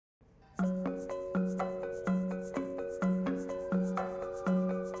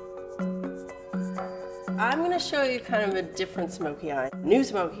I'm going to show you kind of a different smoky eye. New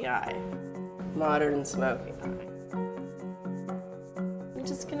smoky eye, modern smoky eye. I'm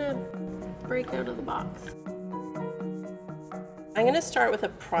just going to break out of the box. I'm going to start with a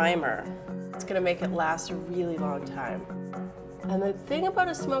primer. It's going to make it last a really long time. And the thing about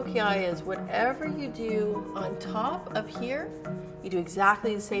a smoky eye is whatever you do on top up here, you do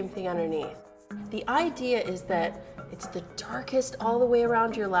exactly the same thing underneath. The idea is that it's the darkest all the way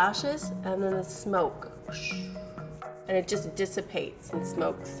around your lashes, and then the smoke, and it just dissipates and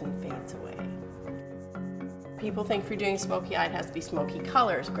smokes and fades away. People think for doing smoky eye, it has to be smoky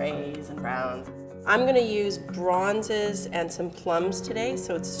colors, grays and browns. I'm going to use bronzes and some plums today,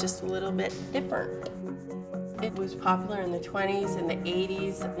 so it's just a little bit different. It was popular in the 20s and the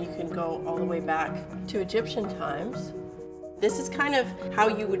 80s. You can go all the way back to Egyptian times. This is kind of how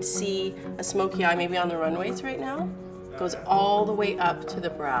you would see a smoky eye maybe on the runways right now. It goes all the way up to the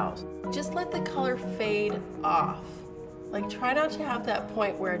brows. Just let the color fade off. Like, try not to have that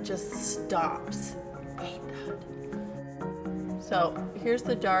point where it just stops. I hate that. So here's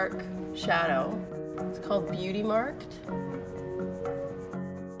the dark shadow. It's called Beauty Marked.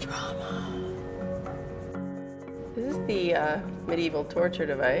 Drama. This is the medieval torture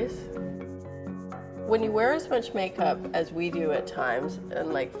device. When you wear as much makeup as we do at times,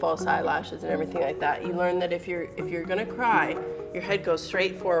 and like false eyelashes and everything like that, you learn that if you're gonna cry, your head goes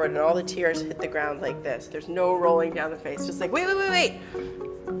straight forward and all the tears hit the ground like this. There's no rolling down the face, just like, wait. A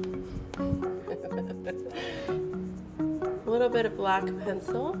little bit of black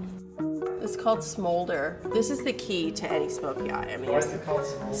pencil. It's called smolder. This is the key to any smoky eye. I mean, why is it called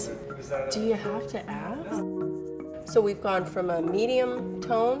smolder? Do you have to ask? So we've gone from a medium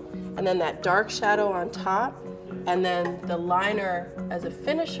tone, and then that dark shadow on top, and then the liner as a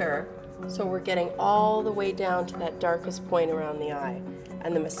finisher, so we're getting all the way down to that darkest point around the eye.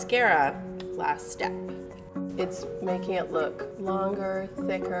 And the mascara, last step. It's making it look longer,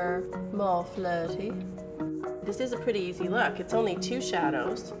 thicker, more flirty. This is a pretty easy look. It's only 2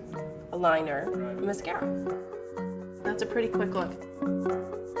 shadows, a liner, a mascara. That's a pretty quick look.